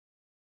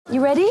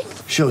You ready?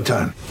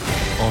 Showtime.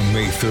 On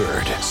May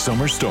 3rd,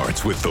 summer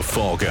starts with The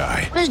Fall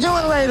Guy. Let's do it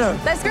later.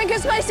 Let's drink a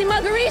spicy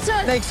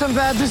margarita. Make some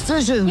bad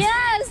decisions.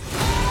 Yes.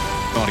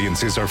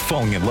 Audiences are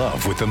falling in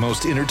love with the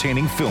most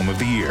entertaining film of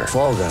the year.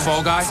 Fall Guy.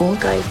 Fall Guy? Fall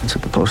Guy. That's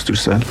what the poster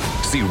said.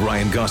 See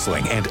Ryan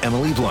Gosling and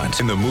Emily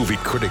Blunt in the movie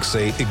critics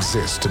say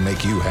exists to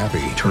make you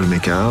happy. Trying to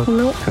make it out?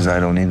 Nope. Because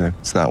I don't either.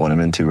 It's not what I'm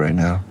into right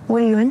now.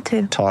 What are you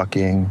into?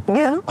 Talking.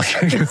 Yeah.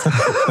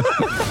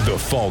 The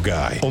Fall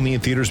Guy. Only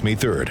in theaters May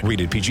 3rd.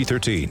 Rated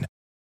PG-13.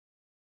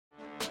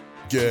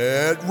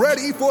 Get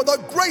ready for the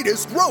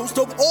greatest roast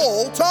of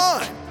all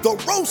time. The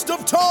Roast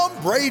of Tom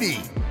Brady.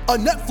 A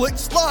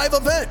Netflix live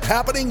event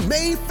happening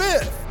May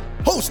 5th.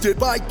 Hosted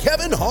by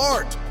Kevin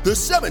Hart. The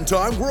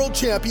 7-time world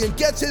champion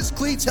gets his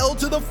cleats held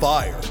to the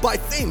fire by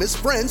famous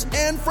friends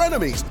and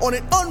frenemies on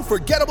an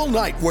unforgettable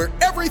night where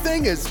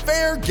everything is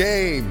fair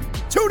game.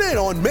 Tune in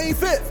on May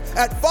 5th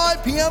at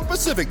 5 p.m.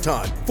 Pacific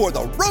time for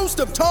the Roast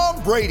of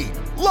Tom Brady.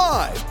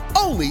 Live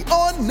only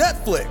on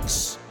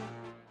Netflix.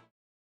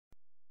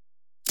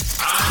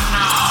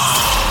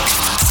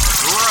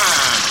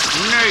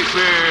 Greg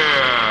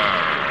Napier.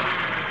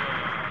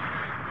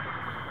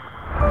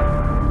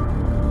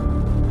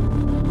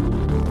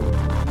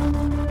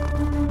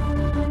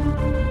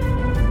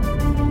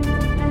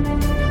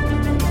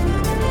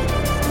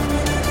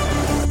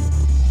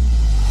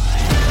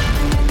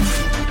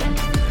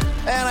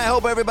 And I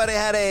hope everybody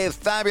had a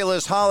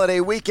fabulous holiday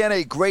weekend,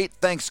 a great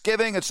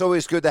Thanksgiving. It's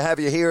always good to have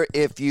you here.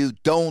 If you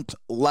don't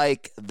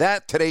like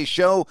that, today's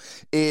show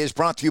is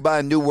brought to you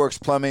by New Works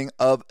Plumbing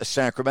of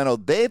Sacramento.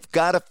 They've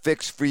got a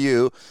fix for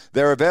you.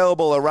 They're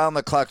available around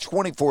the clock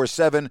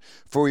 24/7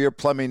 for your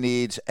plumbing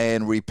needs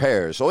and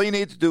repairs. All you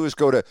need to do is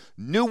go to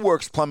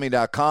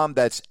newworksplumbing.com.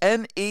 That's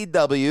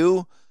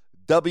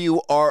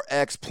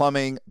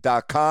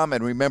NEWWRXplumbing.com.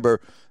 And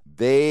remember,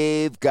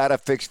 they've got a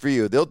fix for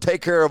you. They'll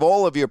take care of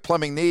all of your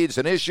plumbing needs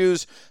and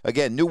issues.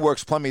 Again,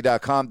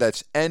 newworksplumbing.com.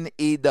 That's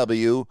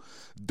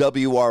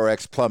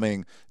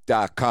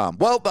NEWWRXplumbing.com.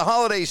 Well, the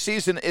holiday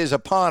season is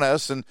upon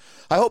us, and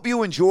I hope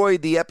you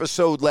enjoyed the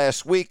episode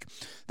last week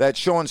that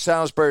Sean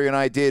Salisbury and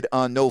I did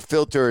on No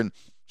Filter. And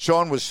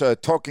Sean was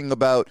talking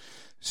about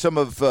some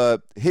of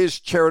his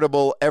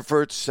charitable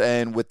efforts,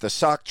 and with the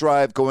sock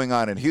drive going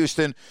on in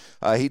Houston,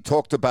 he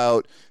talked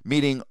about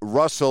meeting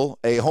Russell,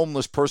 a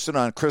homeless person,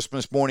 on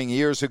Christmas morning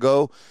years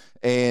ago,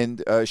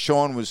 and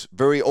Sean was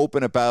very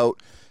open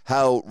about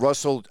how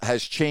Russell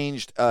has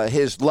changed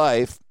his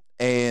life,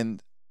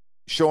 and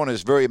Sean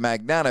is very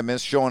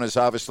magnanimous. Sean has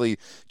obviously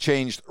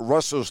changed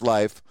Russell's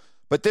life,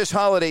 but this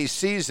holiday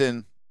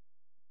season,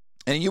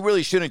 and you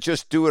really shouldn't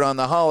just do it on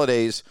the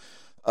holidays,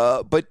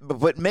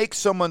 but make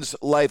someone's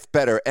life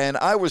better. And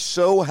I was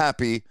so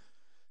happy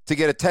to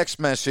get a text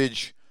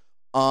message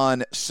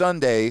on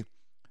Sunday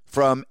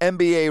from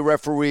NBA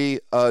referee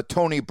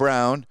Tony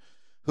Brown,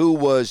 who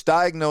was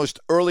diagnosed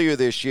earlier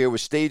this year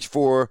with stage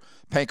 4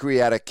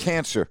 pancreatic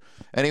cancer.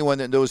 Anyone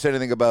that knows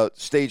anything about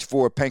stage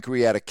 4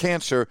 pancreatic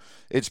cancer,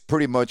 it's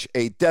pretty much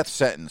a death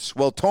sentence.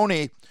 Well,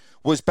 Tony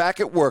was back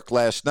at work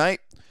last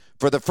night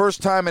for the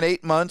first time in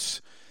 8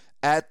 months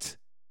at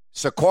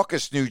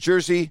Secaucus, New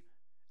Jersey,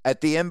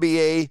 at the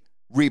NBA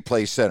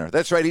Replay Center.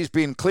 That's right. He's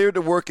being cleared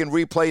to work in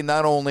replay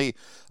not only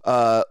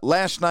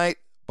last night,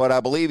 but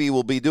I believe he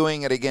will be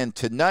doing it again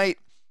tonight.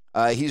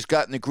 He's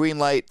gotten the green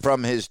light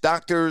from his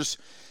doctors,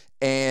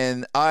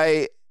 and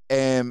I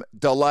am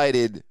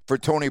delighted for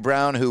Tony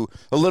Brown, who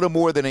a little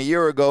more than a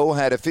year ago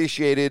had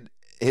officiated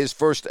his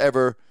first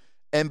ever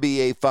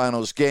NBA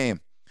Finals game.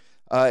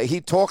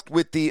 He talked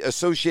with the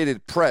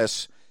Associated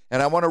Press,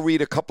 and I want to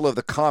read a couple of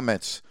the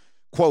comments.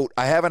 Quote,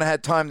 "I haven't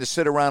had time to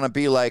sit around and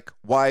be like,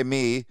 why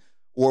me?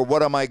 Or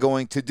what am I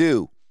going to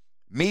do?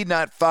 Me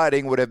not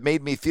fighting would have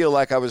made me feel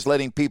like I was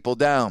letting people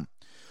down.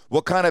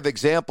 What kind of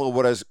example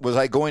was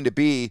I going to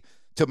be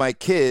to my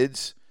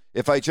kids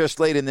if I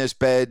just laid in this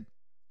bed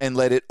and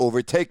let it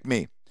overtake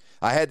me?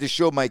 I had to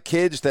show my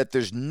kids that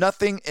there's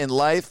nothing in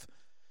life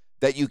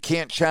that you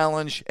can't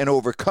challenge and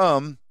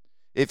overcome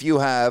if you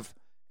have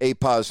a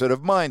positive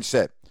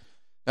mindset."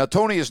 Now,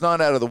 Tony is not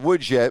out of the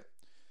woods yet.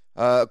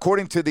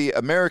 According to the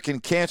American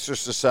Cancer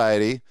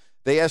Society,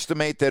 they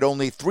estimate that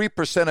only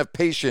 3% of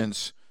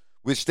patients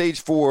with stage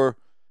 4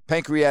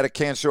 pancreatic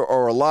cancer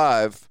are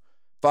alive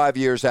 5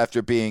 years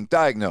after being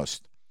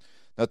diagnosed.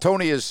 Now,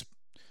 Tony has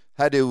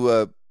had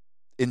to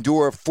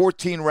endure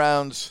 14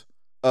 rounds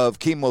of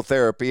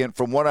chemotherapy, and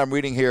from what I'm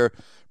reading here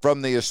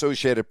from the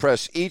Associated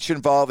Press, each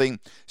involving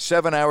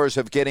 7 hours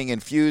of getting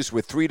infused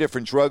with 3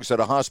 different drugs at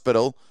a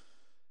hospital.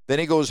 Then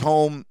he goes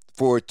home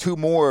for 2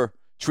 more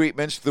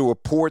treatments through a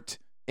port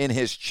in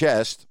his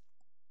chest.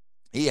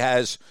 He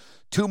has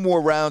 2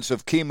 more rounds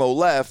of chemo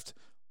left,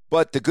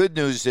 but the good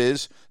news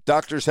is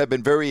doctors have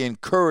been very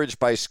encouraged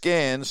by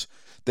scans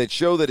that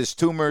show that his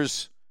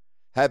tumors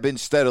have been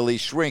steadily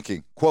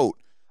shrinking. Quote,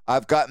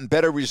 "I've gotten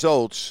better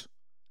results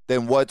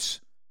than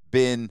what's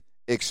been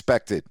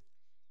expected."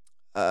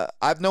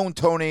 I've known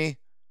Tony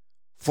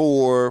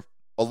for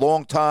a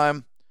long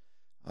time.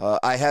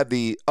 I have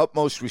the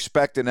utmost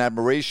respect and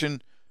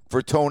admiration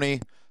for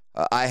Tony.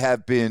 I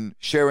have been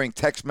sharing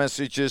text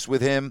messages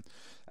with him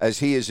as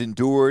he has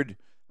endured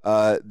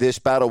this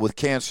battle with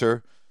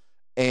cancer.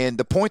 And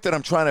the point that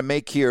I'm trying to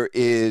make here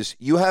is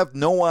you have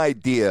no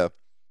idea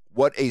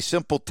what a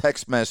simple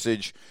text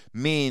message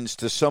means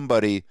to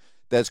somebody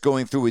that's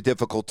going through a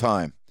difficult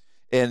time.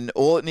 And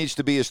all it needs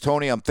to be is,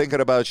 Tony, I'm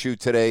thinking about you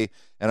today,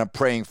 and I'm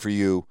praying for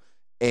you.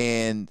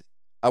 And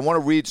I want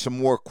to read some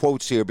more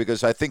quotes here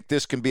because I think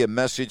this can be a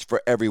message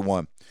for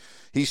everyone.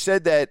 He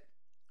said that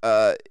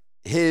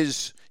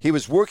he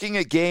was working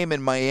a game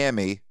in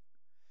Miami,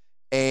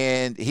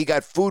 and he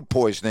got food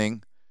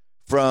poisoning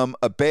from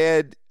a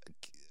bad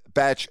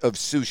batch of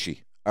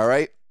sushi, all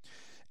right?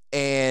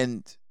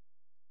 And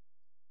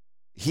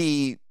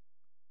he,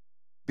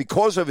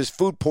 because of his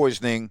food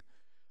poisoning,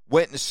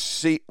 went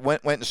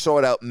and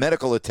sought out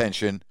medical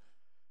attention,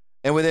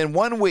 and within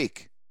 1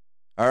 week,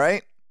 all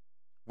right,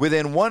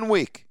 within 1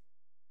 week,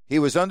 he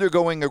was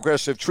undergoing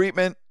aggressive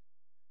treatment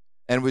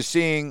and was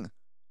seeing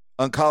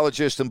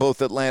oncologists in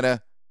both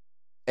Atlanta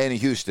and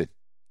Houston.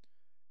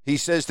 He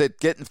says that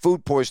getting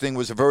food poisoning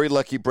was a very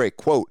lucky break.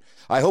 Quote,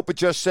 I hope it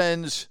just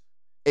sends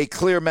a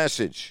clear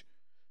message.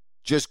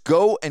 Just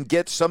go and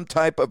get some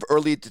type of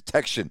early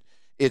detection.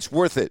 It's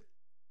worth it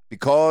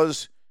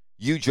because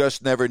you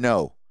just never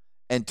know.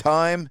 And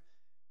time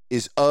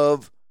is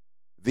of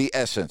the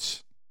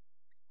essence.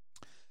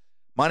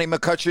 Monty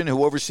McCutcheon,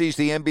 who oversees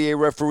the NBA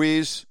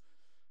referees,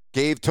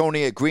 gave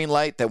Tony a green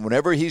light that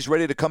whenever he's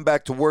ready to come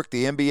back to work,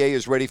 the NBA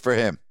is ready for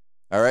him.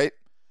 All right?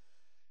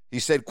 He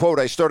said, quote,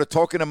 I started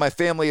talking to my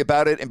family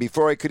about it, and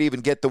before I could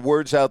even get the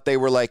words out, they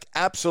were like,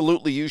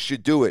 absolutely, you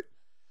should do it.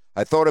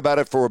 I thought about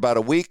it for about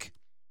a week,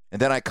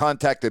 and then I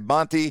contacted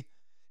Monty,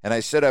 and I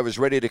said I was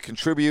ready to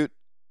contribute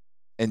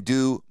and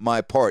do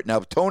my part. Now,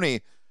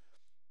 Tony,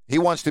 he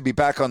wants to be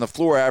back on the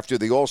floor after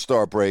the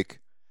All-Star break,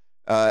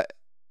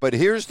 but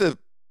here's the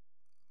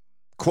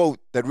quote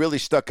that really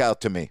stuck out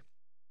to me.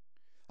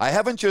 I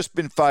haven't just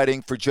been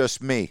fighting for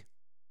just me.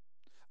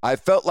 I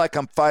felt like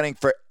I'm fighting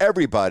for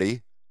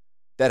everybody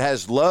that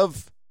has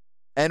love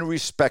and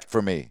respect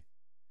for me.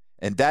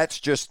 And that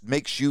just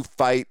makes you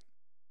fight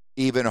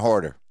even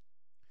harder.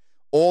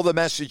 All the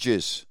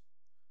messages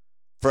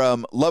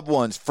from loved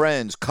ones,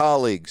 friends,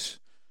 colleagues,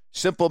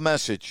 simple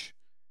message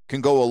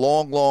can go a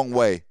long, long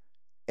way.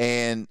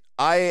 And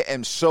I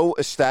am so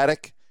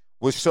ecstatic,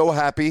 was so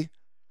happy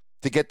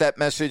to get that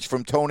message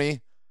from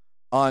Tony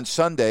on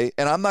Sunday.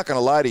 And I'm not going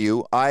to lie to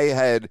you, I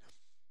had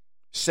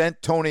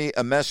sent Tony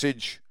a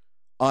message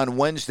on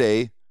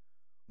Wednesday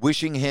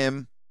wishing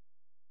him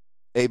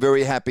a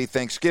very happy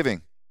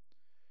Thanksgiving.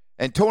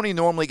 And Tony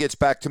normally gets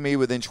back to me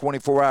within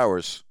 24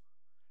 hours.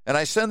 And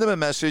I send him a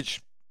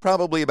message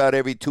probably about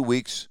every 2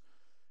 weeks.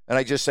 And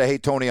I just say, hey,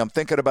 Tony, I'm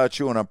thinking about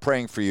you and I'm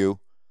praying for you.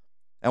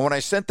 And when I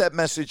sent that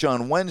message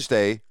on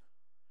Wednesday,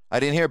 I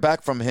didn't hear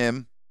back from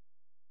him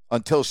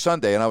until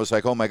Sunday. And I was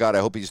like, oh, my God, I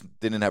hope he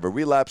didn't have a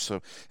relapse.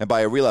 And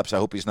by a relapse, I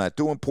hope he's not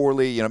doing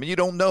poorly. You know, I mean, you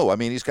don't know. I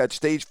mean, he's got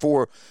stage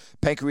 4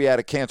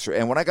 pancreatic cancer.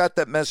 And when I got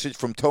that message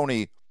from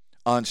Tony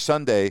on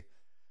Sunday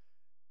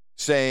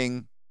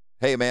saying,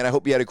 hey, man, I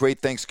hope you had a great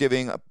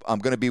Thanksgiving. I'm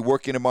going to be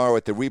working tomorrow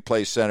at the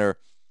Replay Center.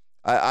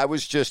 I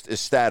was just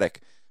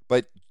ecstatic.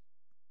 But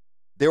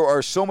there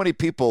are so many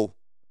people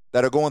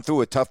that are going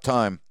through a tough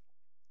time,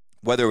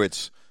 whether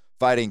it's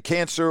fighting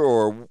cancer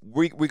or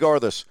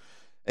regardless.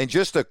 And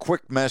just a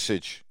quick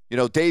message. You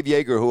know, Dave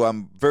Yeager, who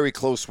I'm very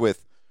close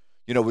with,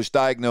 you know, was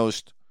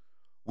diagnosed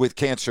with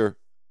cancer,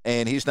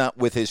 and he's not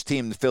with his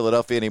team in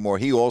Philadelphia anymore.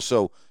 He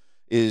also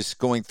is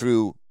going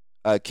through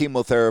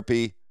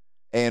chemotherapy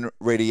and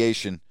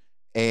radiation.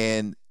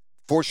 And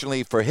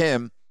fortunately for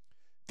him,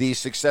 the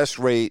success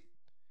rate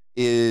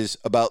is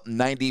about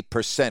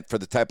 90% for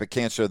the type of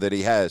cancer that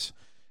he has.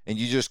 And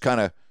you just kind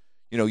of,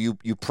 you know,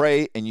 you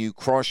pray and you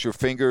cross your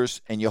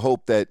fingers and you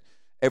hope that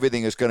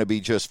everything is going to be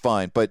just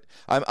fine. But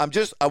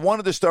I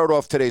wanted to start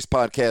off today's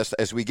podcast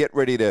as we get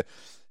ready to,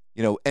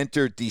 you know,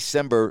 enter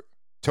December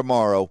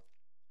tomorrow,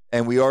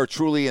 and we are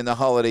truly in the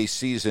holiday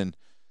season,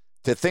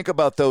 to think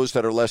about those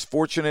that are less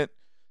fortunate,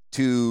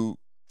 to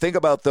think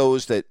about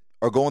those that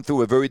are going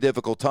through a very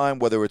difficult time,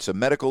 whether it's a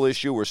medical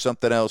issue or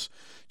something else.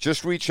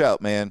 Just reach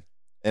out, man.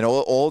 And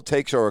all it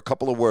takes are a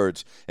couple of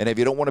words. And if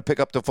you don't want to pick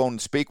up the phone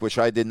and speak, which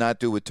I did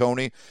not do with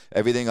Tony,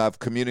 everything I've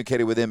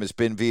communicated with him has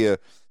been via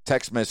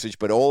text message.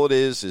 But all it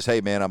is, hey,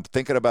 man, I'm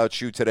thinking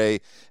about you today,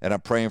 and I'm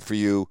praying for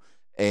you.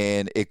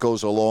 And it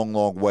goes a long,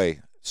 long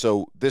way.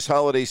 So this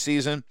holiday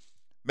season,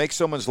 make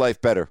someone's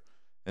life better.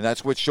 And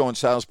that's what Sean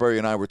Salisbury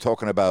and I were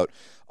talking about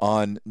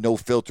on No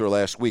Filter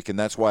last week. And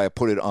that's why I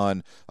put it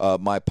on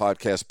my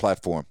podcast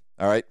platform.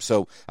 All right,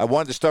 so I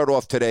wanted to start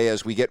off today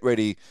as we get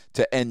ready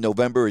to end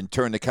November and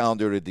turn the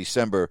calendar to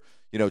December,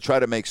 you know, try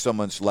to make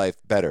someone's life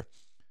better.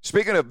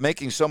 Speaking of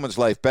making someone's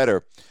life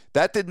better,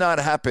 that did not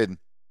happen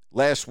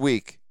last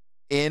week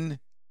in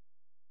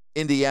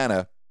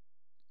Indiana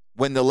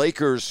when the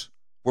Lakers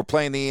were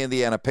playing the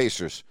Indiana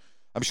Pacers.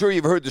 I'm sure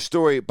you've heard the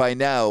story by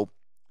now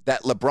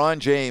that LeBron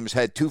James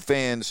had 2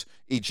 fans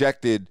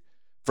ejected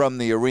from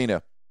the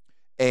arena.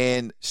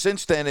 And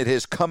since then, it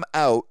has come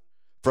out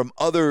from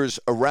others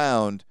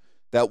around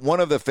that one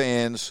of the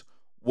fans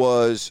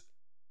was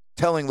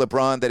telling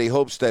LeBron that he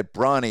hopes that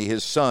Bronny,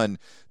 his son,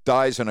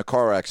 dies in a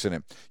car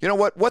accident. You know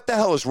what? What the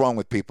hell is wrong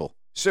with people?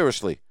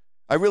 Seriously.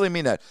 I really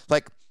mean that.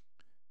 Like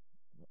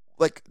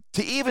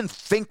to even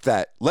think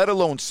that, let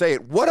alone say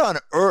it, what on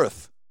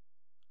earth?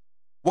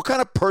 What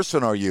kind of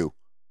person are you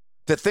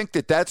to think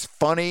that that's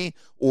funny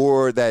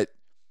or that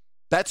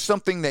that's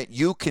something that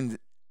you can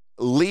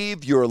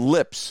leave your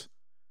lips?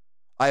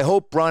 I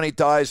hope Bronny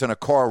dies in a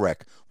car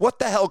wreck. What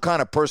the hell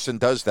kind of person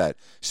does that?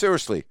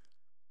 Seriously.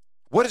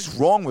 What is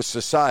wrong with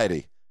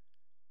society?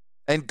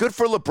 And good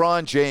for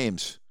LeBron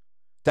James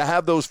to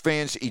have those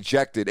fans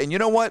ejected. And you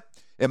know what?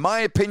 In my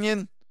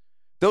opinion,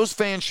 those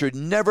fans should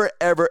never,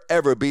 ever,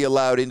 ever be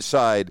allowed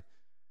inside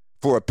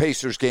for a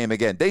Pacers game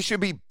again. They should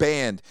be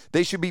banned.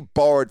 They should be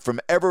barred from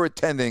ever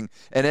attending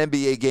an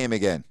NBA game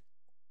again.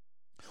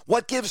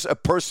 What gives a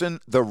person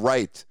the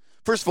right?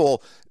 First of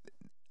all,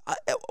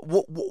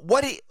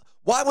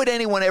 why would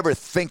anyone ever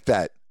think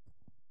that?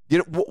 You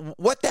know,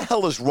 what the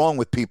hell is wrong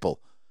with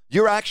people? Do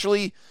you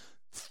actually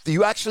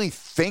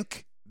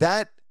think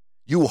that?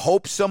 You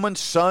hope someone's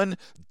son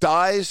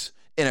dies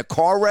in a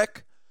car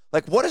wreck?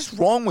 Like, what is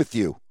wrong with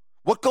you?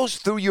 What goes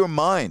through your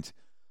mind?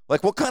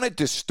 Like, what kind of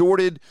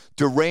distorted,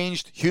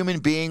 deranged human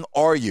being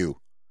are you?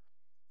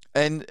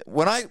 And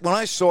when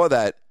I saw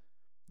that,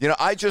 you know,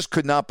 I just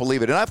could not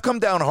believe it. And I've come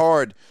down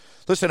hard.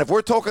 Listen, if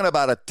we're talking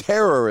about a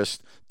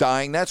terrorist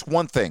dying, that's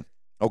one thing,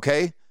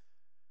 okay?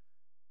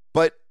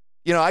 But,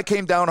 you know, I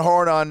came down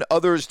hard on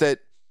others that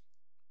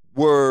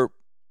were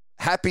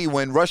happy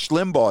when Rush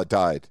Limbaugh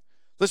died.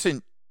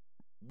 Listen,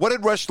 what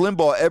did Rush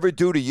Limbaugh ever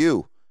do to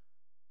you?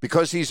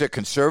 Because he's a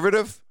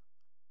conservative?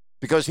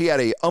 Because he had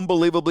an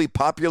unbelievably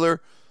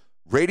popular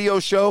radio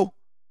show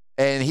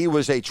and he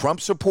was a Trump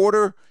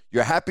supporter?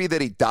 You're happy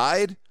that he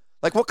died?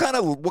 Like, what kind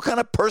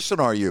of person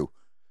are you?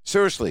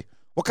 Seriously,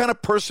 what kind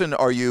of person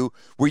are you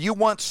where you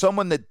want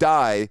someone to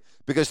die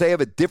because they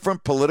have a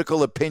different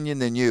political opinion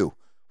than you?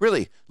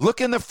 Really,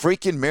 look in the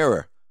freaking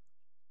mirror.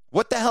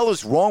 What the hell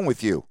is wrong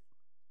with you?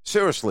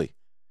 Seriously,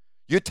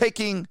 you're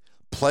taking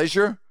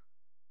pleasure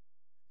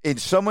in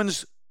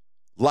someone's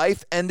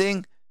life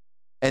ending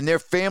and their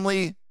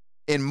family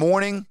in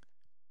mourning,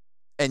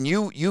 and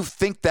you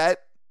think that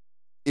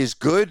is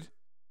good?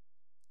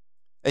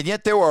 And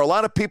yet there are a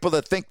lot of people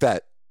that think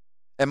that.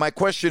 And my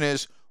question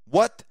is,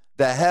 what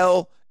the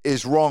hell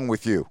is wrong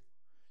with you?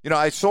 You know,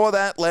 I saw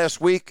that last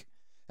week,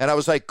 and I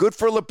was like, good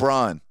for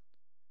LeBron.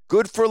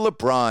 Good for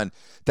LeBron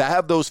to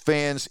have those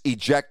fans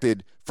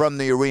ejected from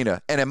the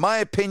arena. And in my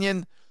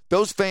opinion,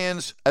 those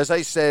fans, as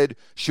I said,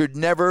 should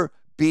never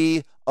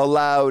be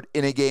allowed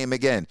in a game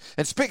again.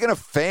 And speaking of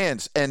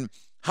fans, and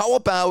how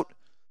about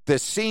the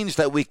scenes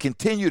that we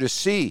continue to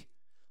see,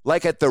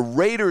 like at the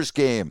Raiders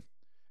game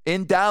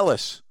in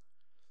Dallas,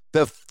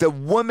 the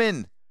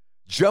woman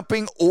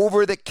jumping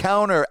over the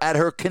counter at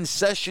her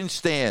concession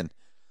stand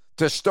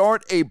to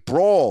start a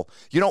brawl.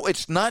 You know,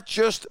 it's not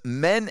just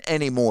men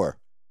anymore.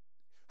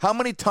 How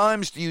many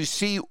times do you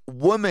see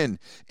women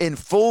in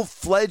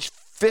full-fledged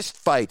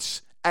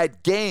fistfights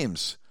at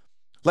games?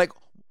 Like,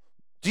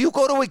 do you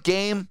go to a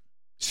game?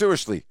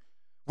 Seriously,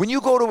 when you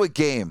go to a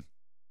game,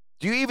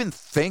 do you even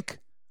think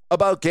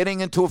about getting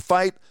into a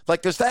fight?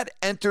 Like, does that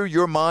enter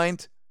your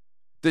mind?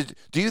 Do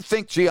you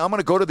think, gee, I'm going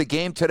to go to the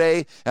game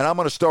today and I'm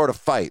going to start a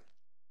fight?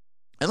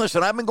 And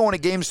listen, I've been going to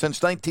games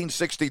since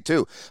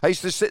 1962. I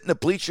used to sit in the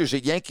bleachers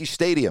at Yankee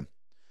Stadium,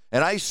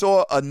 and I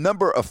saw a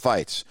number of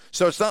fights.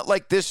 So it's not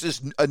like this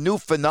is a new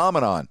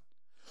phenomenon.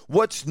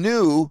 What's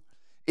new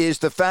is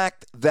the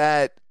fact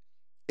that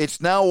it's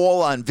now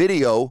all on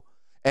video,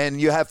 and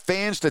you have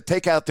fans that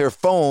take out their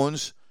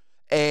phones,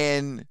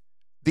 and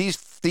these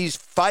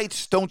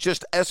fights don't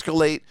just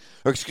escalate,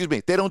 or excuse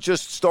me, they don't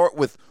just start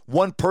with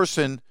one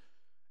person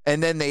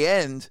and then they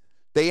end.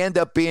 They end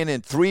up being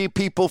in 3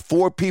 people,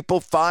 4 people,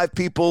 5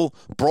 people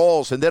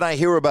brawls. And then I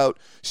hear about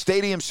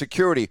stadium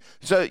security.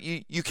 So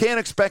you can't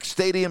expect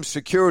stadium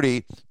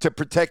security to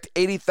protect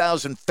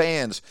 80,000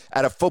 fans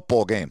at a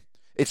football game.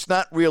 It's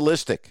not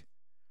realistic.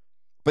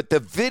 But the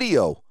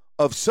video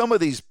of some of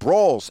these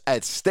brawls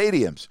at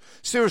stadiums,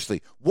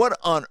 seriously, what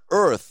on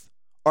earth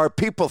are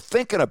people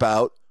thinking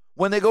about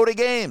when they go to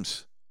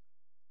games?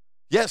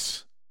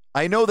 Yes,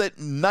 I know that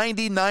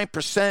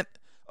 99%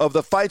 of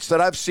the fights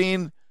that I've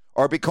seen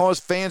are because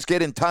fans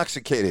get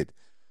intoxicated.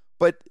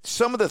 But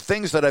some of the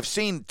things that I've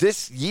seen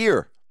this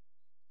year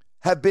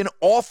have been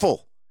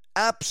awful,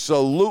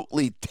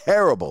 absolutely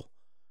terrible.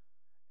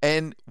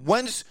 And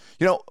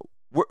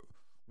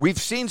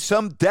we've seen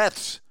some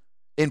deaths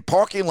in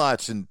parking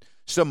lots and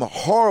some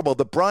horrible,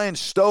 the Brian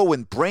Stowe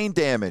and brain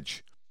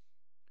damage.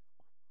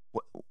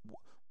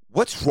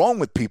 What's wrong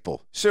with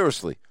people?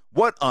 Seriously,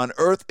 what on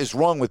earth is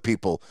wrong with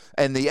people?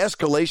 And the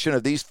escalation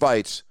of these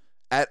fights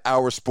at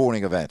our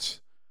sporting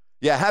events.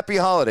 Yeah, happy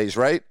holidays,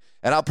 right?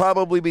 And I'll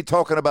probably be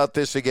talking about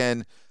this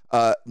again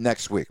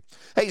next week.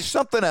 Hey,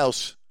 something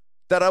else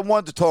that I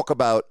wanted to talk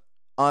about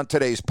on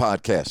today's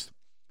podcast.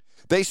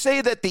 They say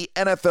that the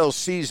NFL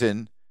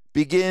season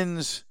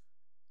begins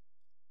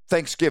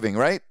Thanksgiving,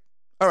 right?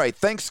 All right,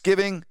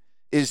 Thanksgiving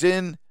is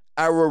in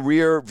our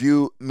rear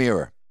view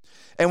mirror.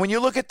 And when you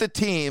look at the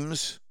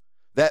teams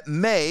that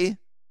may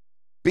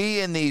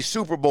be in the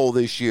Super Bowl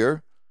this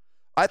year,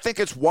 I think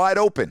it's wide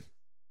open.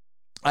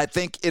 I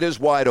think it is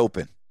wide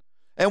open.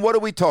 And what do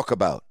we talk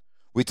about?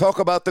 We talk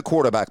about the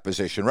quarterback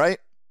position, right?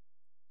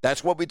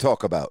 That's what we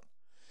talk about.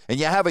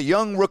 And you have a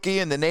young rookie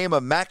in the name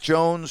of Mac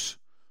Jones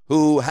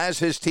who has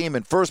his team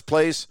in first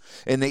place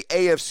in the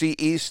AFC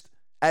East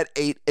at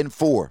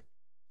 8-4.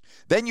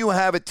 Then you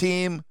have a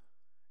team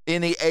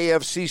in the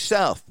AFC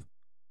South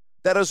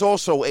that is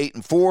also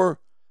 8-4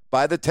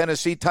 by the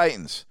Tennessee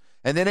Titans.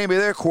 And the name of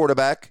their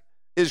quarterback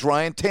is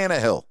Ryan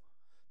Tannehill.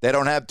 They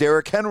don't have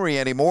Derrick Henry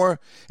anymore,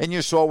 and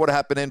you saw what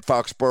happened in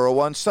Foxborough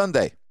on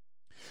Sunday.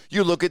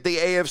 You look at the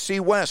AFC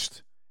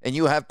West, and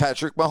you have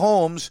Patrick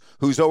Mahomes,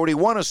 who's already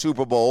won a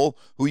Super Bowl,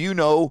 who you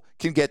know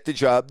can get the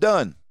job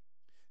done.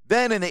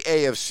 Then in the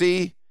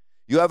AFC,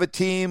 you have a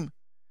team,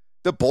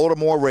 the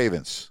Baltimore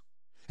Ravens.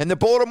 And the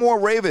Baltimore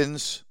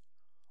Ravens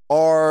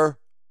are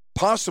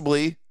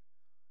possibly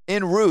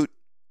en route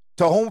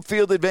to home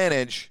field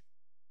advantage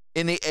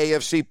in the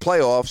AFC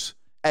playoffs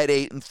at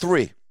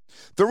 8-3.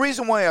 The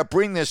reason why I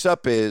bring this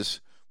up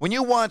is when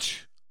you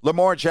watch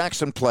Lamar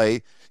Jackson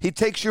play, he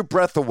takes your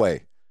breath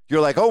away.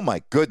 You're like, oh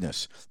my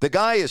goodness, the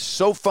guy is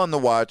so fun to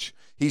watch.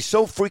 He's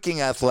so freaking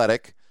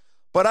athletic,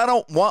 but I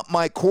don't want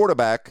my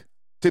quarterback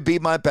to be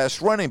my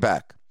best running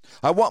back.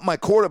 I want my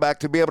quarterback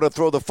to be able to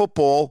throw the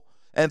football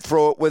and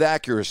throw it with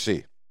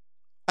accuracy.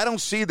 I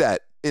don't see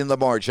that in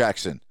Lamar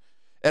Jackson.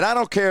 And I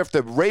don't care if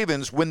the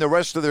Ravens win the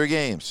rest of their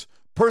games.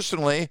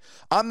 Personally,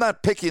 I'm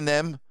not picking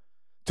them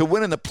to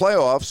win in the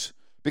playoffs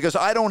because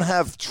I don't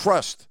have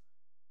trust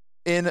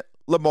in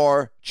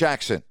Lamar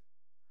Jackson.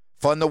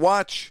 Fun to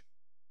watch,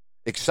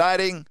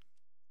 exciting,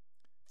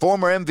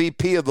 former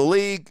MVP of the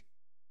league,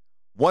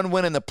 one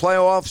win in the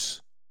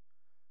playoffs.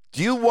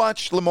 Do you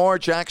watch Lamar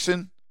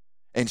Jackson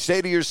and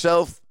say to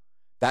yourself,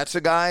 that's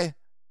a guy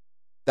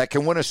that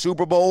can win a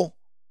Super Bowl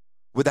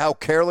with how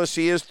careless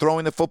he is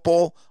throwing the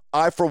football?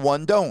 I, for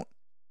one, don't.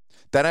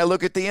 Then I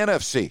look at the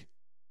NFC.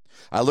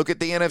 I look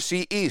at the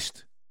NFC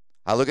East.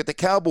 I look at the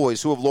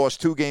Cowboys, who have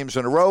lost 2 games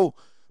in a row,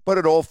 but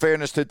in all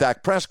fairness to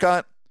Dak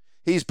Prescott,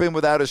 he's been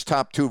without his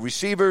top 2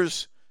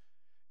 receivers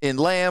in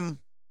Lamb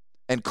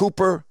and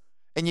Cooper,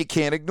 and you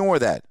can't ignore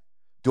that.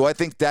 Do I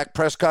think Dak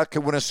Prescott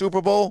can win a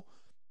Super Bowl?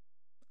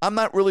 I'm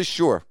not really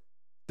sure.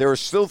 There are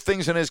still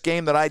things in his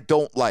game that I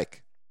don't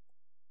like.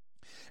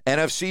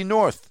 NFC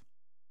North,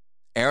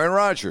 Aaron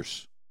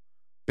Rodgers,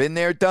 been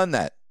there, done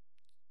that.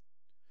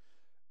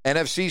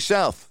 NFC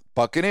South,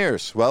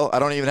 Buccaneers. Well, I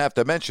don't even have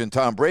to mention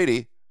Tom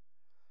Brady.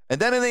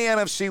 And then in the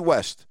NFC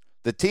West,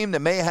 the team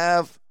that may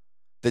have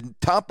the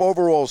top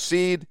overall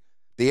seed,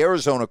 the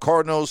Arizona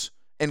Cardinals,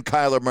 and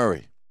Kyler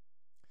Murray.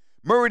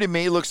 Murray to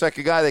me looks like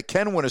a guy that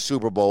can win a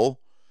Super Bowl.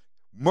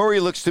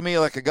 Murray looks to me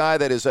like a guy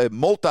that is a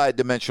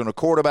multi-dimensional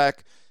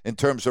quarterback in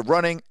terms of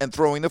running and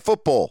throwing the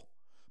football.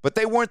 But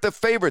they weren't the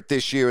favorite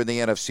this year in the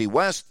NFC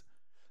West.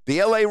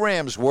 The LA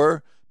Rams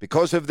were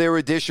because of their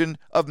addition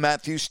of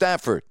Matthew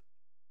Stafford.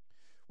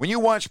 When you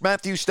watch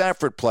Matthew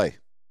Stafford play,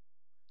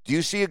 do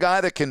you see a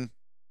guy that can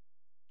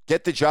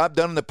get the job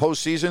done in the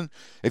postseason?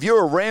 If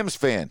you're a Rams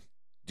fan,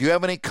 do you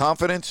have any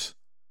confidence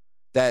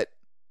that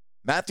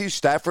Matthew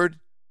Stafford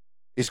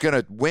is going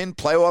to win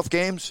playoff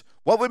games?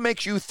 What would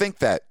make you think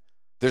that?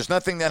 There's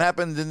nothing that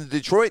happened in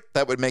Detroit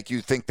that would make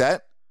you think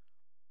that.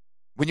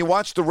 When you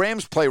watch the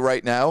Rams play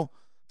right now,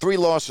 3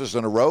 losses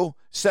in a row,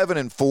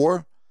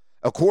 7-4,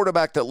 a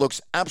quarterback that looks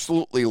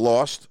absolutely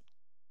lost,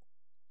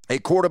 a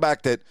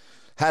quarterback that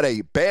had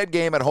a bad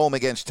game at home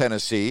against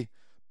Tennessee,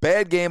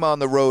 bad game on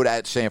the road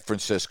at San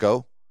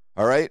Francisco,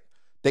 all right?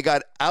 They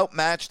got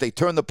outmatched. They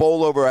turned the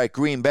ball over at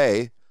Green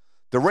Bay.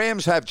 The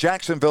Rams have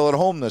Jacksonville at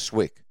home this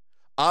week.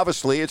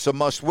 Obviously, it's a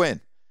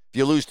must-win. If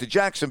you lose to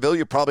Jacksonville,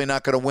 you're probably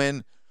not going to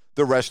win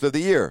the rest of the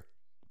year.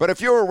 But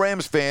if you're a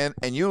Rams fan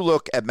and you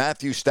look at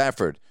Matthew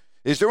Stafford,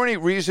 is there any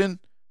reason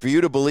for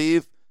you to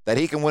believe that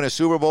he can win a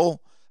Super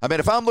Bowl? I mean,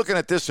 if I'm looking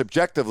at this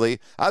subjectively,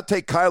 I'll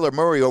take Kyler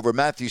Murray over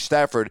Matthew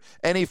Stafford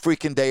any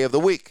freaking day of the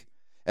week.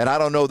 And I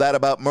don't know that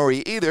about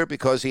Murray either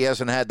because he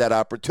hasn't had that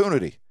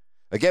opportunity.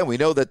 Again, we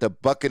know that the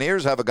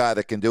Buccaneers have a guy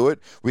that can do it.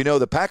 We know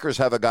the Packers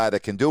have a guy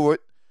that can do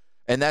it.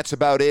 And that's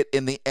about it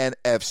in the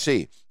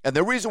NFC. And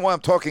the reason why I'm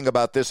talking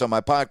about this on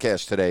my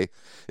podcast today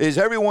is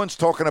everyone's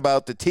talking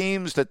about the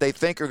teams that they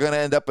think are going to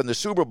end up in the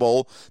Super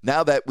Bowl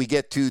now that we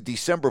get to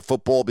December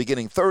football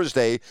beginning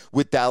Thursday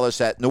with Dallas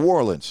at New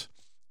Orleans.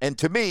 And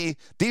to me,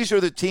 these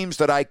are the teams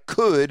that I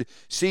could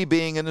see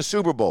being in the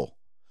Super Bowl.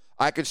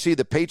 I could see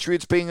the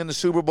Patriots being in the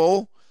Super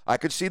Bowl. I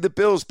could see the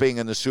Bills being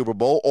in the Super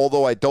Bowl,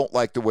 although I don't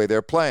like the way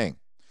they're playing.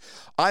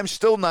 I'm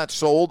still not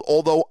sold,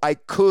 although I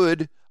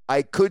could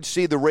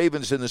see the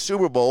Ravens in the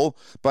Super Bowl,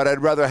 but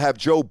I'd rather have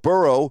Joe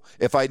Burrow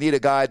if I need a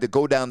guy to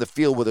go down the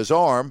field with his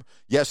arm.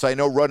 Yes, I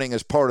know running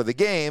is part of the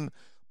game,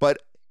 but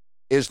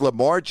is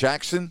Lamar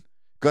Jackson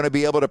going to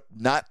be able to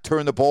not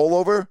turn the ball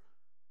over?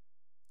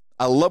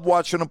 I love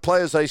watching him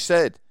play, as I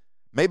said.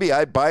 Maybe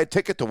I'd buy a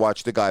ticket to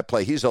watch the guy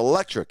play. He's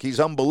electric. He's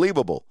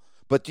unbelievable.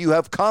 But do you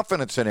have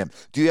confidence in him?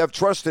 Do you have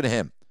trust in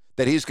him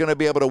that he's going to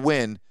be able to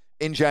win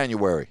in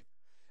January?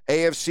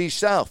 AFC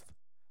South,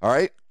 all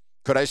right?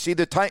 Could I see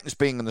the Titans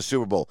being in the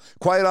Super Bowl?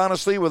 Quite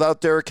honestly, without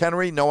Derrick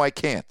Henry, no, I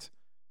can't.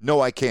 No,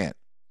 I can't.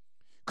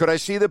 Could I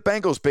see the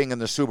Bengals being in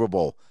the Super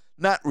Bowl?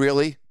 Not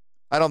really.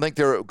 I don't think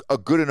they're a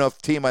good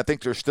enough team. I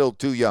think they're still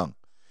too young.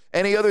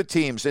 Any other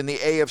teams in the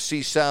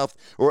AFC South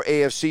or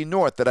AFC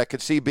North that I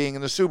could see being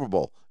in the Super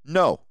Bowl?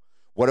 No.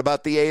 What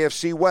about the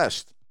AFC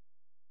West?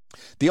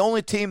 The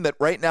only team that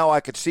right now I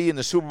could see in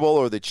the Super Bowl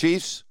are the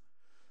Chiefs.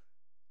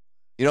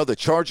 You know, the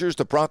Chargers,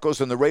 the Broncos,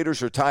 and the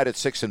Raiders are tied at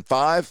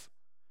 6-5.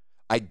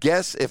 I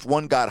guess if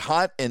one got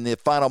hot in the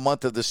final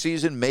month of the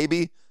season,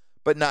 maybe,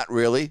 but not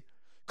really.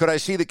 Could I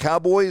see the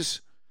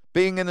Cowboys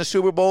being in the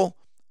Super Bowl?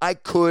 I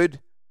could,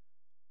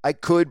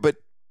 but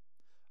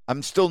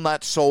I'm still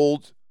not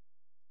sold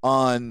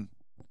on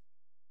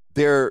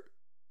their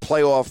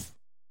playoff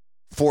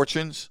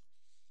fortunes.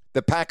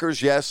 The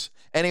Packers, yes.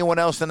 Anyone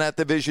else in that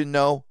division,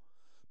 no.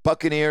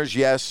 Buccaneers,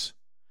 yes.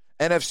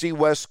 NFC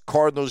West,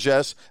 Cardinals,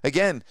 yes.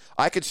 Again,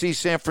 I could see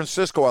San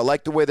Francisco. I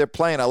like the way they're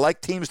playing. I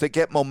like teams that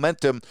get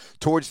momentum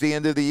towards the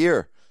end of the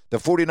year. The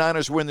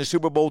 49ers were in the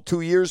Super Bowl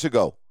 2 years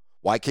ago.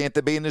 Why can't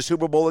they be in the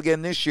Super Bowl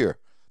again this year?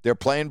 They're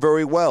playing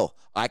very well.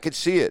 I could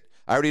see it.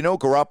 I already know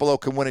Garoppolo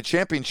can win a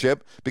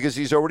championship because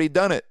he's already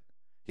done it.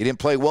 He didn't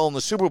play well in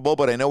the Super Bowl,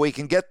 but I know he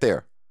can get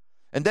there.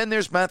 And then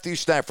there's Matthew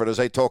Stafford, as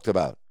I talked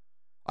about.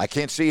 I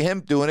can't see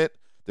him doing it.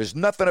 There's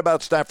nothing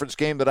about Stafford's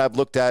game that I've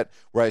looked at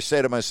where I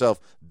say to myself,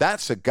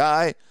 that's a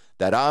guy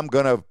that I'm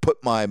going to put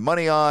my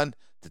money on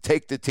to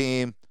take the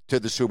team to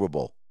the Super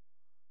Bowl.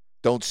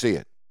 Don't see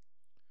it.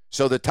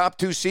 So the top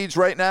two seeds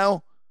right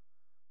now,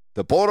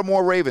 the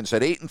Baltimore Ravens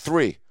at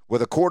 8-3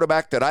 with a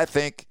quarterback that I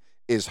think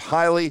is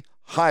highly,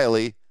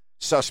 highly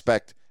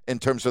suspect in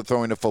terms of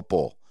throwing the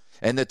football.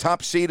 And the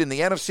top seed in the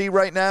NFC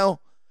right now,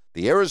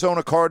 the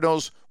Arizona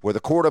Cardinals with a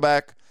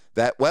quarterback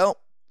that, well,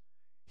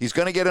 he's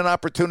going to get an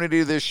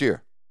opportunity this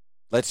year.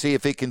 Let's see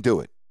if he can do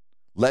it.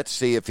 Let's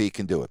see if he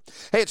can do it.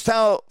 Hey, it's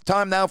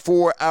time now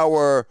for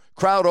our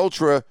Crowd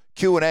Ultra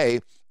Q&A.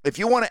 If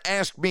you want to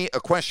ask me a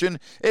question,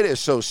 it is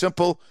so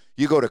simple.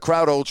 You go to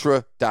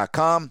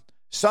crowdultra.com,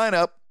 sign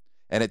up,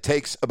 and it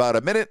takes about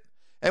a minute,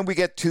 and we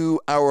get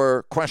to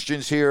our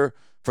questions here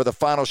for the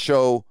final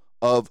show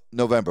of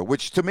November,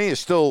 which to me is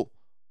still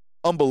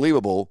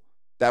unbelievable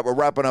that we're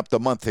wrapping up the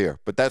month here,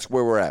 but that's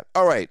where we're at.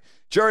 All right,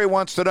 Jerry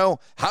wants to know,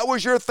 how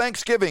was your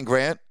Thanksgiving,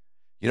 Grant?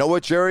 You know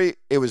what, Jerry?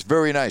 It was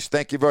very nice.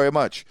 Thank you very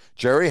much.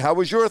 Jerry, how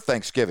was your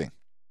Thanksgiving?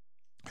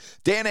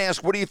 Dan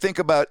asked, what do you think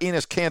about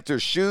Enes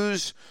Kanter's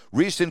shoes,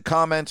 recent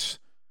comments,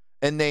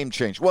 and name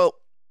change? Well,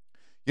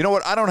 you know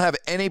what? I don't have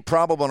any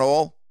problem at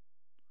all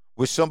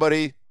with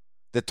somebody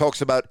that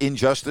talks about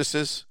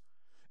injustices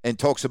and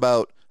talks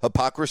about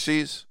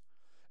hypocrisies.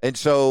 And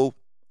so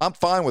I'm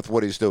fine with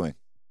what he's doing.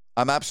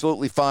 I'm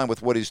absolutely fine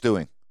with what he's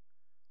doing.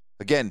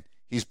 Again,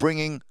 he's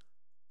bringing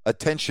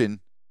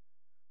attention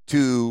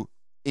to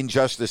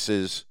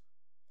injustices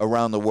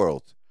around the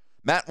world.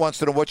 Matt wants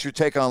to know what's your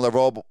take on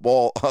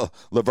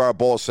LeVar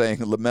Ball saying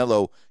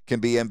LaMelo can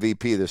be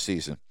MVP this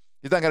season.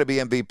 He's not going to be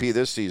MVP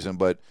this season,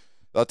 but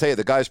I'll tell you,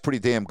 the guy's pretty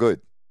damn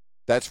good.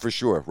 That's for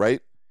sure,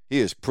 right?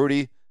 He is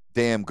pretty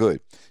damn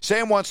good.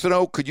 Sam wants to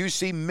know, could you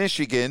see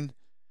Michigan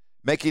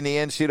making the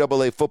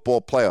NCAA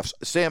football playoffs?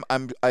 Sam,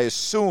 I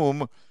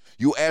assume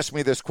you asked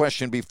me this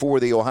question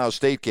before the Ohio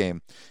State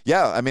game.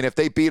 Yeah, I mean, if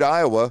they beat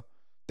Iowa,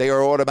 they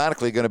are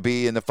automatically going to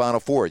be in the Final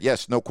Four.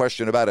 Yes, no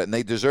question about it, and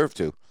they deserve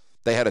to.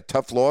 They had a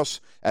tough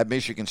loss at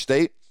Michigan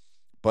State,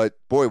 but,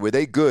 boy, were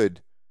they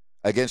good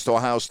against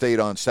Ohio State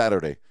on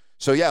Saturday.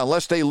 So, yeah,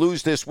 unless they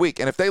lose this week,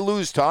 and if they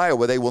lose to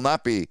Iowa, they will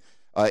not be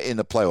in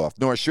the playoff,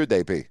 nor should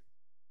they be,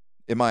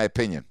 in my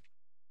opinion.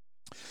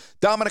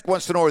 Dominic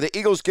wants to know, are the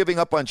Eagles giving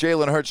up on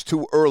Jalen Hurts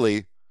too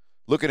early,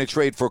 looking to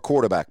trade for a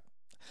quarterback?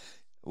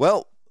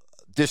 Well,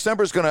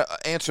 December's going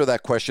to answer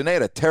that question. They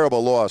had a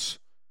terrible loss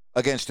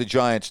against the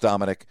Giants,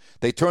 Dominic.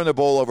 They turned the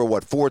ball over,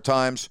 4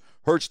 times?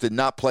 Hurts did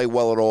not play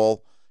well at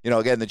all. You know,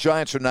 again, the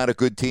Giants are not a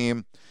good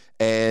team.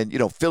 And, you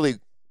know, Philly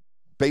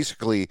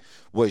basically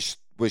was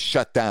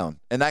shut down.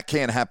 And that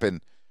can't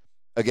happen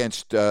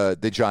against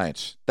the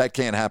Giants. That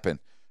can't happen.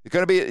 It's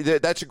going to be.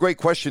 That's a great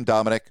question,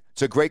 Dominic.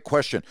 It's a great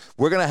question.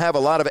 We're going to have a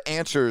lot of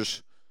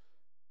answers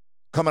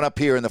coming up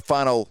here in the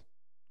final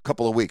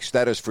couple of weeks.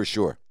 That is for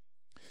sure.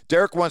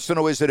 Derek wants to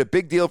know, is it a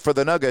big deal for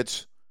the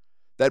Nuggets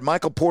that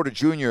Michael Porter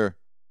Jr.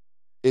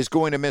 is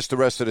going to miss the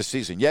rest of the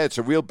season? Yeah, it's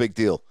a real big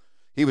deal.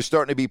 He was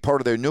starting to be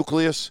part of their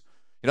nucleus.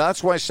 You know,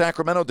 that's why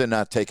Sacramento did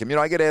not take him. You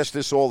know, I get asked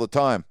this all the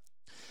time.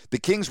 The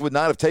Kings would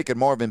not have taken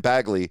Marvin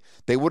Bagley.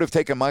 They would have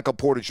taken Michael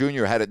Porter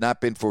Jr. had it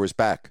not been for his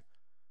back.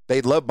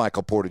 They love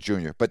Michael Porter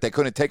Jr., but they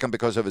couldn't take him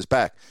because of his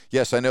back.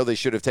 Yes, I know they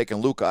should have taken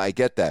Luka. I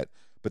get that.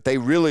 But they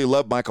really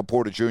love Michael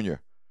Porter Jr.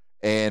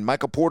 And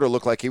Michael Porter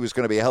looked like he was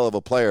going to be a hell of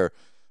a player,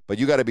 but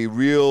you got to be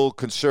real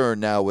concerned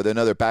now with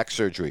another back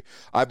surgery.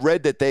 I've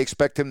read that they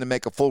expect him to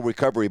make a full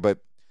recovery, but,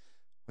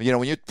 you know,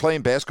 when you're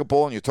playing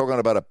basketball and you're talking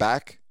about a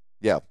back,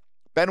 yeah.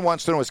 Ben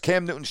wants to know, is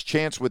Cam Newton's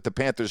chance with the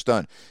Panthers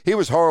done? He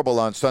was horrible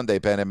on Sunday,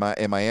 Ben,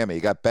 in Miami. He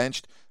got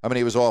benched. I mean,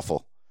 he was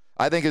awful.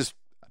 I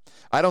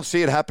don't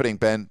see it happening,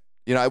 Ben.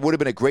 You know, it would have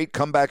been a great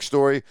comeback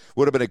story.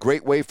 Would have been a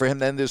great way for him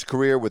to end his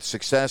career with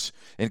success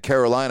in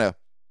Carolina.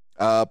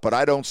 But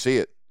I don't see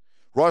it.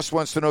 Ross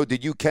wants to know,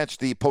 did you catch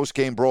the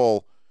post-game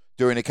brawl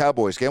during the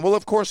Cowboys game? Well,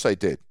 of course I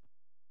did.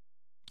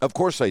 Of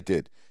course I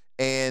did.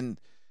 And,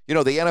 you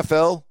know, the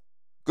NFL,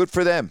 good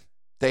for them.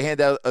 They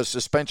hand out a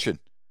suspension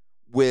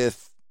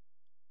with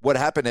what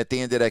happened at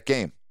the end of that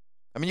game.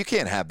 I mean, you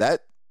can't have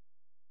that.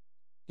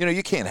 You know,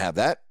 you can't have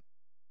that.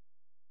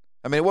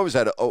 I mean, what was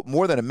that?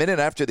 More than a minute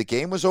after the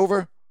game was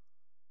over?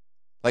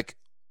 Like,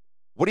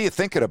 what are you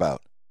thinking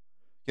about?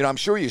 You know, I'm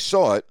sure you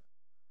saw it.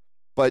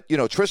 But, you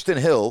know, Tristan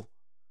Hill,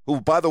 who,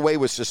 by the way,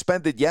 was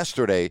suspended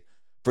yesterday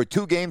for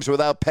 2 games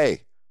without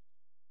pay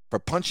for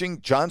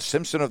punching John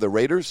Simpson of the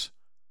Raiders.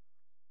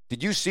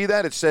 Did you see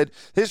that? It said,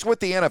 here's what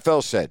the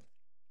NFL said.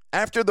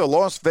 After the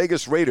Las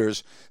Vegas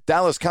Raiders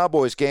Dallas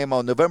Cowboys game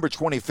on November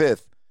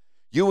 25th,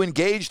 you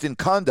engaged in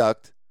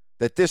conduct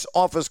that this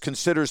office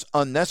considers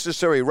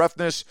unnecessary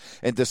roughness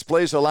and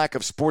displays a lack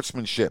of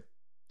sportsmanship.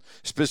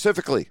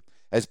 Specifically,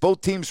 as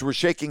both teams were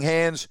shaking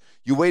hands,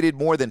 you waited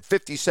more than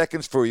 50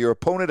 seconds for your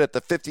opponent at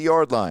the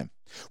 50-yard line.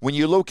 When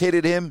you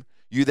located him,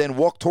 you then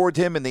walked toward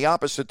him in the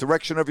opposite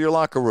direction of your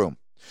locker room.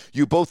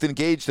 You both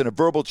engaged in a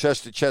verbal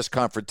chest-to-chest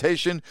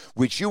confrontation,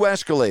 which you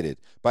escalated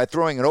by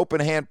throwing an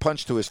open-hand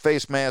punch to his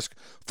face mask,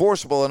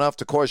 forcible enough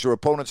to cause your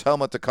opponent's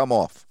helmet to come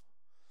off.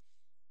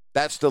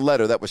 That's the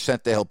letter that was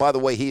sent to Hill. By the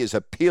way, he is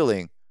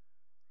appealing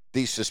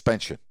the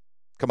suspension.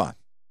 Come on.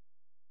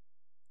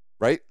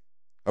 Right?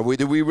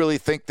 Do we really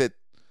think that,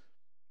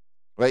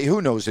 right?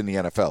 Who knows in the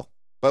NFL?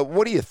 But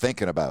what are you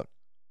thinking about?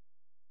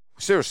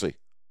 Seriously,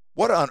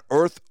 what on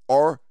earth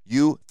are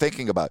you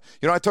thinking about?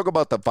 You know, I talk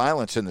about the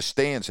violence in the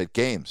stands at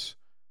games.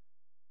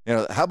 You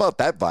know, how about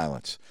that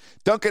violence?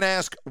 Duncan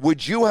asked,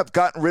 would you have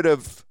gotten rid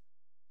of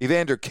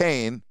Evander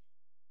Kane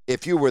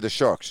if you were the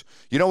Sharks?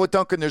 You know what,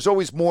 Duncan? There's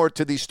always more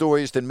to these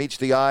stories than meets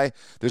the eye.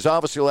 There's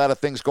obviously a lot of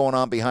things going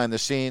on behind the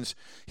scenes.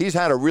 He's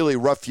had a really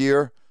rough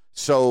year,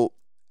 so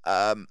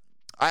I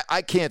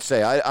can't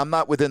say. I'm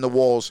not within the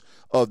walls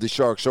of the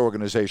Sharks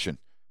organization,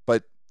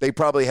 but they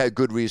probably had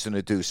good reason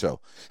to do so.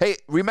 Hey,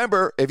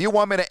 remember, if you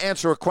want me to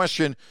answer a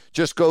question,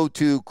 just go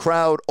to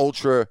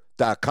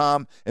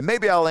crowdultra.com, and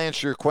maybe I'll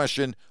answer your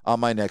question on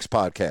my next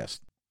podcast.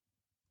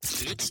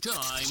 It's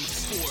time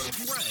for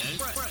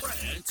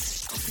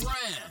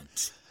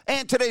Rant.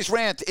 And today's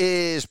rant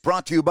is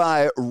brought to you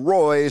by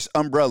Roy's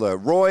Umbrella.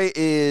 Roy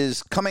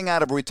is coming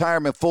out of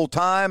retirement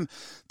full-time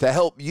to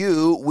help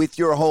you with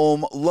your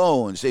home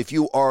loans. If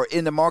you are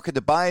in the market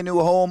to buy a new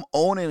home,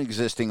 own an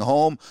existing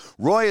home,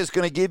 Roy is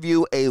going to give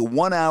you a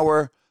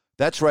 1-hour,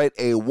 that's right,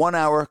 a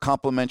 1-hour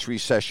complimentary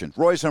session.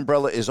 Roy's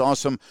Umbrella is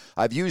awesome.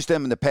 I've used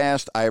them in the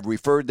past. I have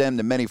referred them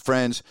to many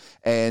friends,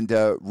 and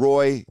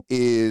Roy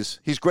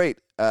he's great.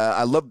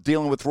 I love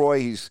dealing with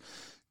Roy.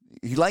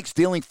 He likes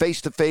dealing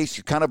face-to-face.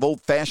 You're kind of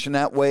old-fashioned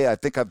that way. I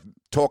think I've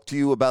talked to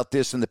you about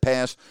this in the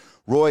past.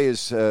 Roy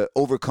has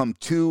overcome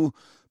 2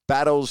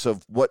 battles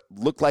of what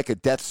looked like a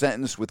death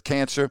sentence with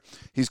cancer.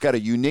 He's got a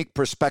unique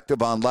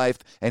perspective on life,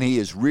 and he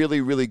is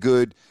really, really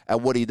good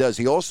at what he does.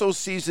 He also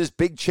sees his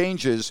big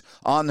changes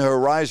on the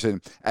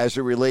horizon as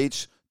it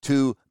relates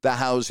to the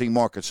housing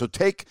market. So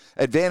take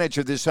advantage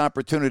of this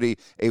opportunity,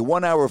 a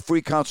 1-hour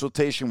free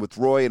consultation with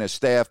Roy and his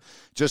staff.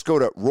 Just go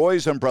to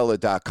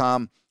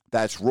roysumbrella.com.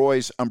 That's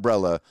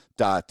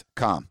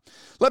roysumbrella.com.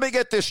 Let me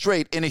get this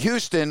straight. In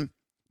Houston,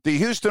 the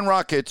Houston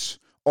Rockets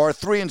are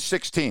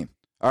 3-16,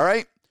 all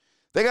right?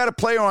 They got a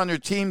player on their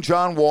team,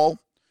 John Wall,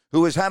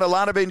 who has had a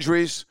lot of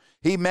injuries.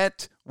 He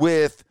met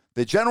with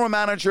the general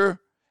manager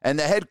and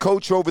the head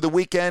coach over the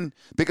weekend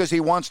because he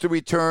wants to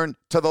return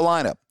to the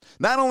lineup.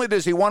 Not only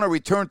does he want to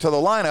return to the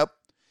lineup,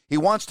 he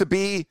wants to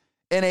be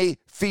in a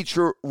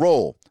feature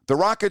role. The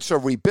Rockets are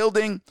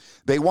rebuilding.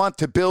 They want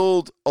to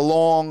build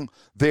along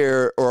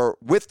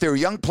with their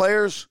young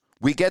players.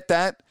 We get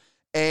that.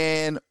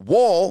 And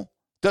Wall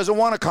doesn't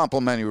want a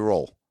complimentary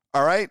role.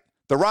 All right?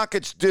 The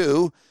Rockets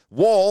do.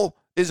 Wall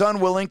is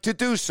unwilling to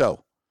do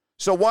so.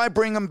 So why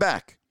bring him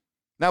back?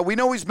 Now, we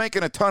know he's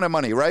making a ton of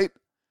money, right?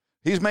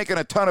 He's making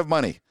a ton of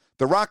money.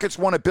 The Rockets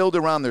want to build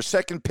around their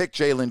second pick,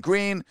 Jalen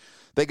Green.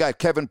 They got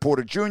Kevin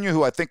Porter Jr.,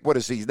 who I think,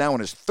 he's now in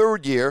his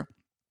 3rd year.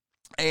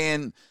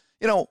 And,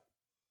 you know,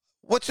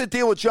 what's the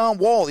deal with John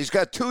Wall? He's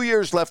got 2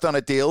 years left on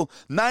a deal,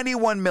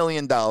 $91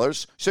 million,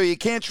 so you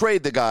can't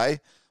trade the guy.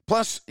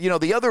 Plus, you know,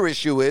 the other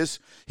issue is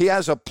he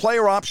has a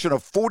player option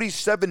of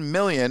 $47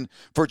 million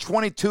for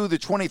 22 to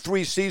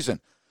 23 season.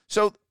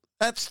 So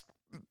that's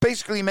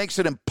basically makes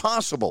it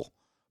impossible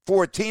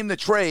for a team to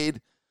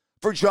trade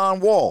for John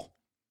Wall.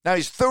 Now,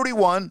 he's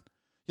 31.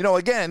 You know,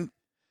 again,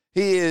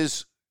 he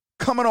is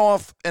coming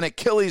off an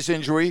Achilles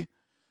injury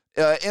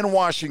in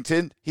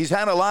Washington. He's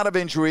had a lot of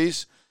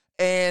injuries,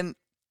 and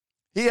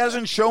he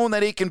hasn't shown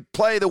that he can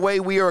play the way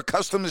we are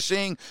accustomed to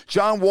seeing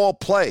John Wall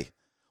play.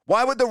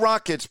 Why would the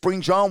Rockets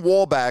bring John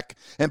Wall back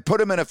and put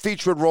him in a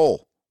featured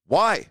role?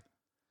 Why?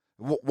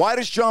 Why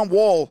does John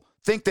Wall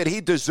think that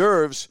he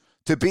deserves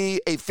to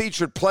be a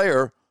featured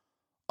player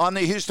on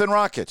the Houston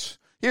Rockets?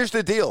 Here's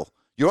the deal.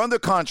 You're under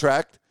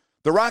contract.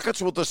 The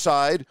Rockets will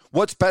decide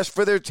what's best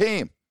for their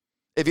team.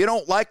 If you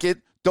don't like it,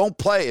 don't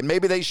play, and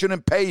maybe they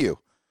shouldn't pay you.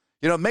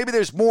 You know, maybe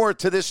there's more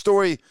to this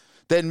story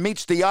than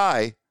meets the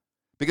eye,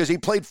 because he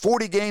played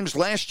 40 games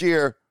last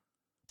year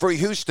for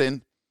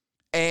Houston,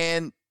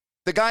 and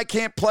the guy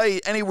can't play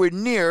anywhere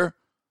near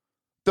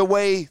the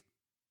way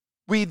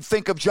we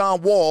think of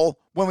John Wall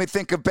when we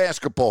think of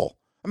basketball.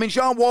 I mean,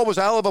 John Wall was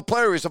a hell of a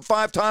player. He's a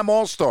 5-time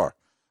All-Star.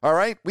 All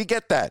right? We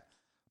get that.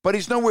 But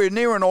he's nowhere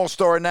near an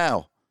All-Star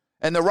now.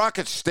 And the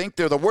Rockets stink.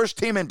 They're the worst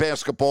team in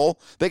basketball.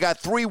 They got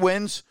 3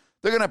 wins.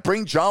 They're going to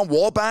bring John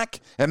Wall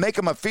back and make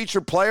him a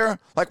featured player?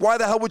 Like, why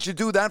the hell would you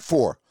do that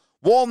for?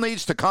 Wall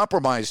needs to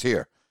compromise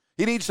here.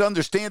 He needs to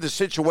understand the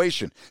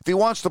situation. If he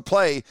wants to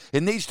play,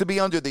 it needs to be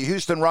under the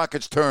Houston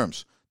Rockets'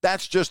 terms.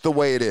 That's just the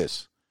way it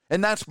is.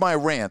 And that's my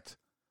rant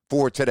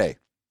for today.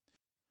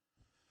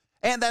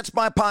 And that's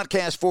my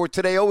podcast for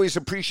today. Always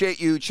appreciate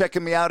you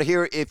checking me out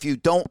here. If you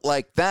don't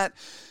like that,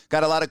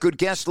 got a lot of good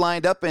guests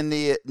lined up in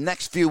the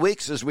next few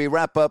weeks as we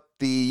wrap up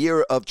the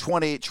year of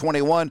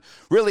 2021.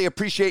 Really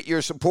appreciate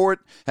your support.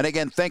 And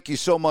again, thank you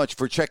so much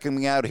for checking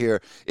me out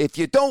here. If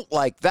you don't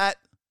like that,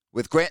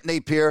 with Grant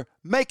Napier,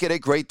 make it a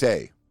great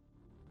day.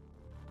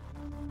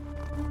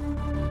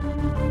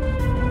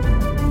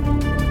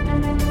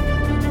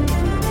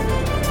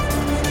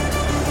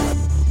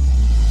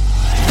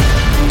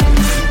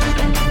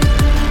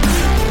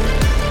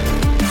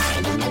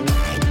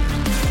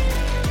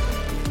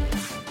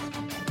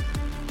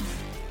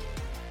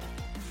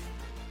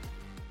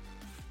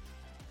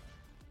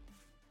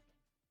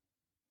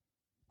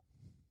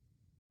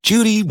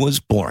 Judy was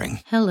boring.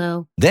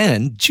 Hello.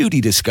 Then Judy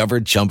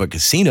discovered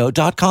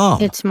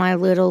ChumbaCasino.com. It's my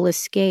little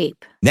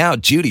escape. Now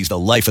Judy's the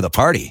life of the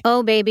party.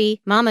 Oh,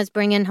 baby, mama's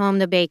bringing home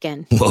the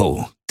bacon.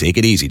 Whoa, take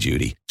it easy,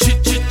 Judy.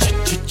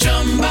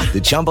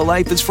 The Chumba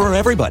life is for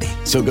everybody.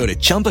 So go to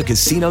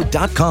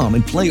ChumbaCasino.com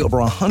and play over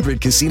 100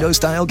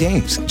 casino-style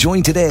games.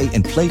 Join today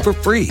and play for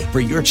free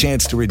for your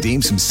chance to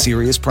redeem some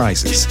serious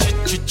prizes.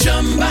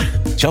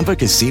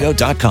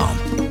 ChumbaCasino.com.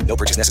 No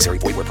purchase necessary.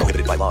 Void where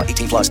prohibited by law.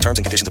 18+ terms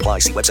and conditions apply.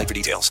 See website for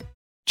details.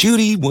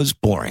 Judy was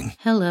boring.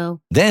 Hello.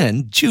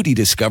 Then Judy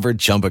discovered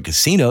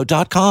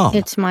ChumbaCasino.com.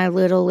 It's my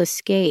little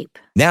escape.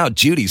 Now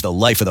Judy's the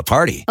life of the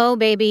party. Oh,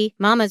 baby,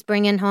 mama's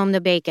bringing home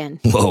the bacon.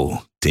 Whoa,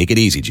 take it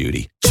easy,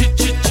 Judy.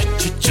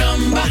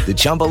 The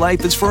Chumba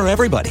life is for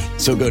everybody.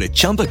 So go to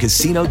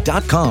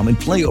ChumbaCasino.com and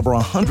play over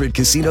 100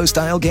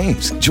 casino-style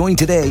games. Join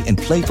today and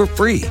play for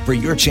free for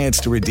your chance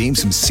to redeem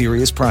some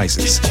serious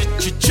prizes.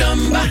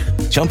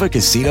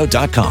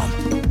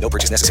 ChumbaCasino.com. No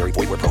purchase necessary.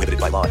 Void where prohibited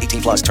by law.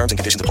 18+ terms and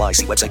conditions apply.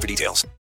 See website for details.